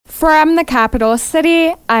From the capital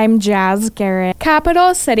city, I'm Jazz Garrett.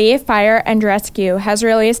 Capital City Fire and Rescue has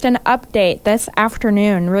released an update this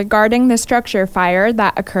afternoon regarding the structure fire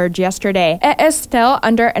that occurred yesterday. It is still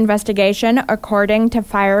under investigation, according to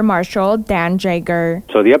Fire Marshal Dan Jager.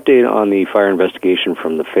 So the update on the fire investigation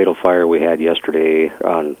from the fatal fire we had yesterday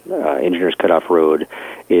on Engineers Cutoff Road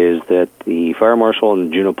is that the Fire Marshal and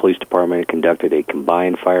the Juneau Police Department conducted a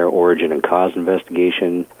combined fire origin and cause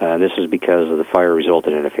investigation. This is because of the fire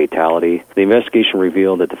resulted in a fatality. The investigation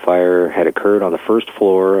revealed that the fire had occurred on the first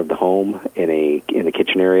floor of the home in the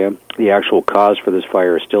kitchen area. The actual cause for this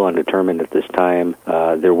fire is still undetermined at this time.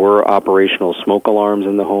 There were operational smoke alarms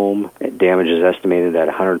in the home. Damage is estimated at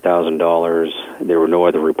 $100,000. There were no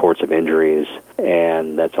other reports of injuries,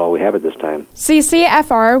 and that's all we have at this time.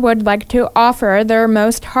 CCFR would like to offer their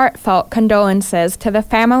most heartfelt condolences to the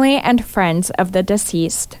family and friends of the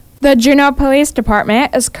deceased. The Juneau Police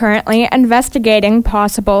Department is currently investigating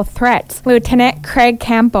possible threats. Lieutenant Craig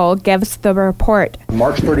Campbell gives the report.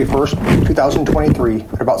 March 31st, 2023,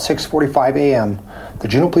 at about 6:45 a.m., the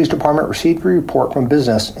Juneau Police Department received a report from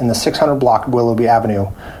business in the 600 block of Willoughby Avenue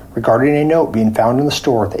regarding a note being found in the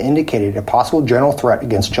store that indicated a possible general threat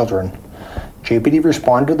against children. JPD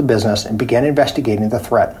responded to the business and began investigating the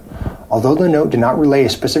threat. Although the note did not relay a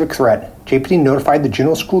specific threat, JPD notified the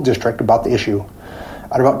Juneau School District about the issue.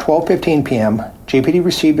 At about 12:15 p.m., JPD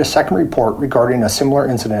received a second report regarding a similar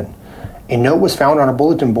incident. A note was found on a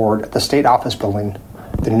bulletin board at the state office building.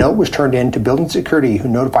 The note was turned in to building security, who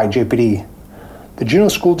notified JPD. The Juneau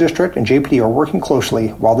School District and JPD are working closely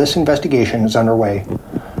while this investigation is underway.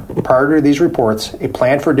 Prior to these reports, a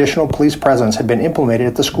plan for additional police presence had been implemented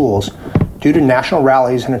at the schools due to national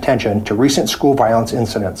rallies and attention to recent school violence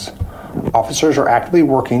incidents. Officers are actively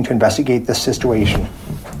working to investigate this situation.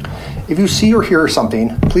 If you see or hear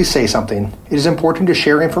something, please say something. It is important to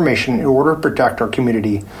share information in order to protect our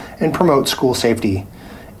community and promote school safety.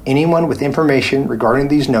 Anyone with information regarding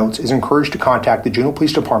these notes is encouraged to contact the Juneau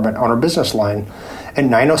Police Department on our business line at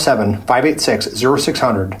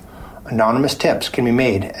 907-586-0600. Anonymous tips can be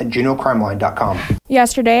made at juneaucrimeline.com.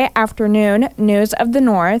 Yesterday afternoon, News of the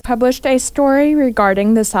North published a story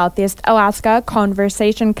regarding the Southeast Alaska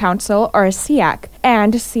Conservation Council, or SEACC,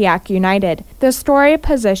 and SEACC United. The story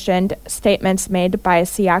positioned statements made by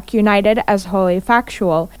SEACC United as wholly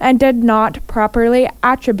factual and did not properly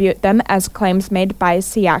attribute them as claims made by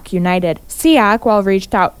SEACC United. SEACC, while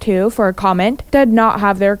reached out to for comment, did not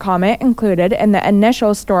have their comment included in the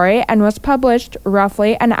initial story and was published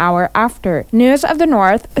roughly an hour after. News of the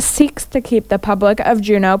North seeks to keep the public of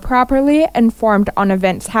Juneau properly informed on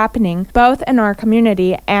events happening both in our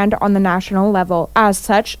community and on the national level. As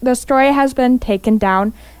such, the story has been taken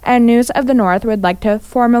down, and News of the North would like to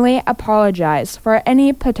formally apologize for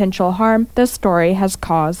any potential harm the story has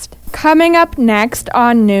caused. Coming up next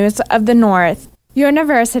on News of the North,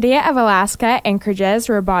 University of Alaska Anchorage's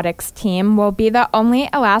robotics team will be the only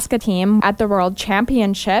Alaska team at the World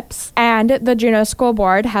Championships, and the Juneau School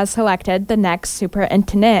Board has selected the next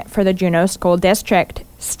superintendent for the Juneau School District.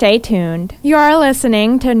 Stay tuned. You are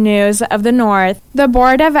listening to News of the North. The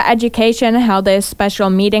Board of Education held a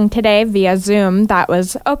special meeting today via Zoom that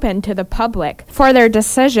was open to the public for their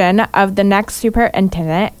decision of the next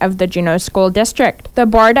superintendent of the Juneau School District. The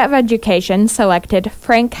Board of Education selected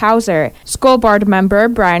Frank Hauser. School Board member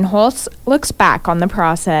Brian Holtz looks back on the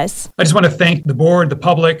process. I just want to thank the board, the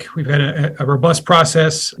public. We've had a robust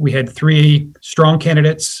process. We had 3 strong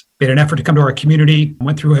candidates. We had an effort to come to our community,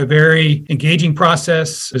 went through a very engaging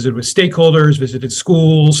process, visited with stakeholders, visited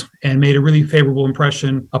schools, and made a really favorable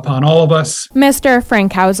impression upon all of us. Mr.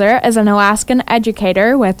 Frank Hauser is an Alaskan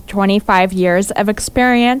educator with 25 years of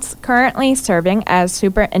experience, currently serving as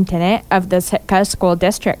superintendent of the Sitka School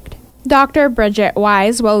District. Dr. Bridget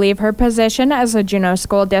Wise will leave her position as a Juneau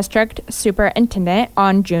School District superintendent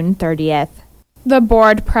on June 30th. The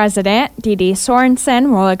board president, Dee Sorensen,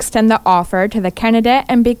 will extend the offer to the candidate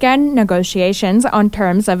and begin negotiations on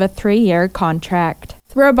terms of a 3-year contract.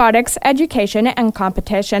 Robotics Education and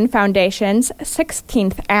Competition Foundation's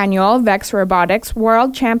 16th annual VEX Robotics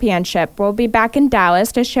World Championship will be back in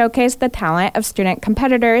Dallas to showcase the talent of student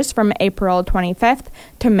competitors from April 25th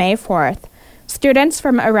to May 4th. Students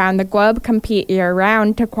from around the globe compete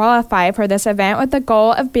year-round to qualify for this event with the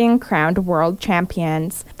goal of being crowned world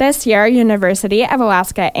champions. This year, University of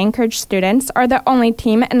Alaska Anchorage students are the only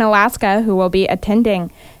team in Alaska who will be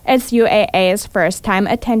attending. It's UAA's first time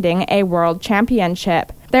attending a world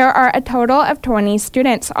championship. There are a total of 20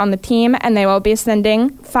 students on the team, and they will be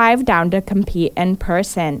sending 5 down to compete in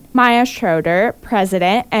person. Maya Schroeder,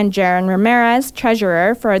 president, and Jaron Ramirez,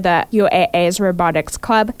 treasurer for the UAA's Robotics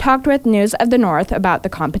Club, talked with News of the North about the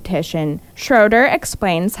competition. Schroeder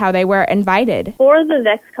explains how they were invited. For the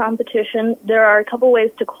VEX competition, there are a couple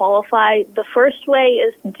ways to qualify. The first way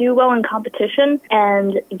is to do well in competition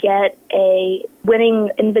and get a winning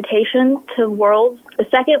invitation to Worlds. The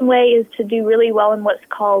second way is to do really well in what's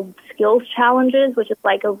called skills challenges, which is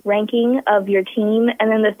like a ranking of your team.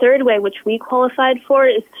 And then the third way, which we qualified for,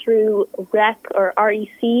 is through REC or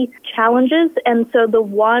REC challenges. And so the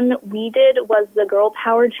one we did was the Girl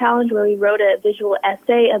Power Challenge, where we wrote a visual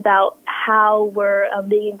essay about how we're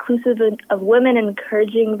being inclusive of women,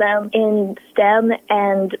 encouraging them in STEM.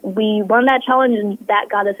 And we won that challenge, and that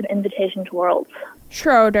got us an invitation to Worlds.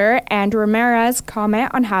 Schroeder and Ramirez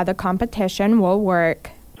comment on how the competition will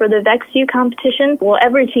work. For the VEXU competition,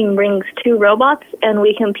 every team brings 2 robots, and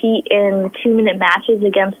we compete in 2-minute matches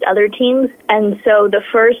against other teams. And so the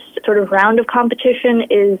first sort of round of competition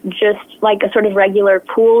is just like a sort of regular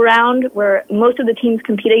pool round where most of the teams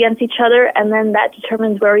compete against each other, and then that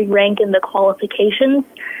determines where we rank in the qualifications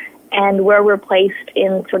and where we're placed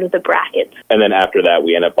in sort of the brackets. And then after that,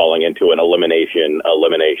 we end up falling into an elimination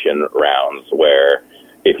rounds where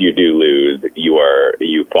if you do lose,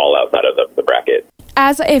 you fall outside of the bracket.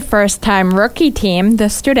 As a first-time rookie team, the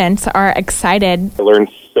students are excited. I learned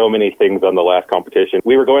so many things on the last competition.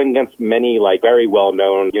 We were going against many very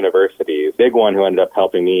well-known universities. Big one who ended up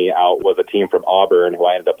helping me out was a team from Auburn who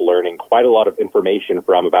I ended up learning quite a lot of information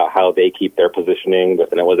from about how they keep their positioning.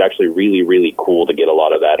 And it was actually really, really cool to get a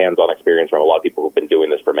lot of that hands-on experience from a lot of people who've been doing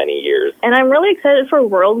this for many years. And I'm really excited for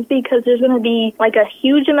Worlds because there's going to be a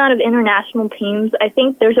huge amount of international teams. I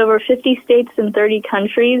think there's over 50 states and 30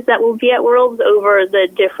 countries that will be at Worlds over the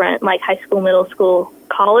different high school, middle school,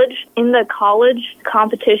 college. In the college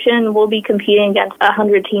competition, we'll be competing against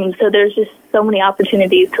 100 teams, so there's just so many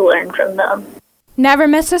opportunities to learn from them. Never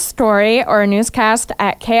miss a story or a newscast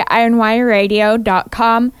at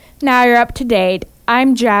KINYradio.com. Now you're up to date.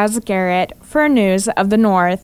 I'm Jazz Garrett for News of the North.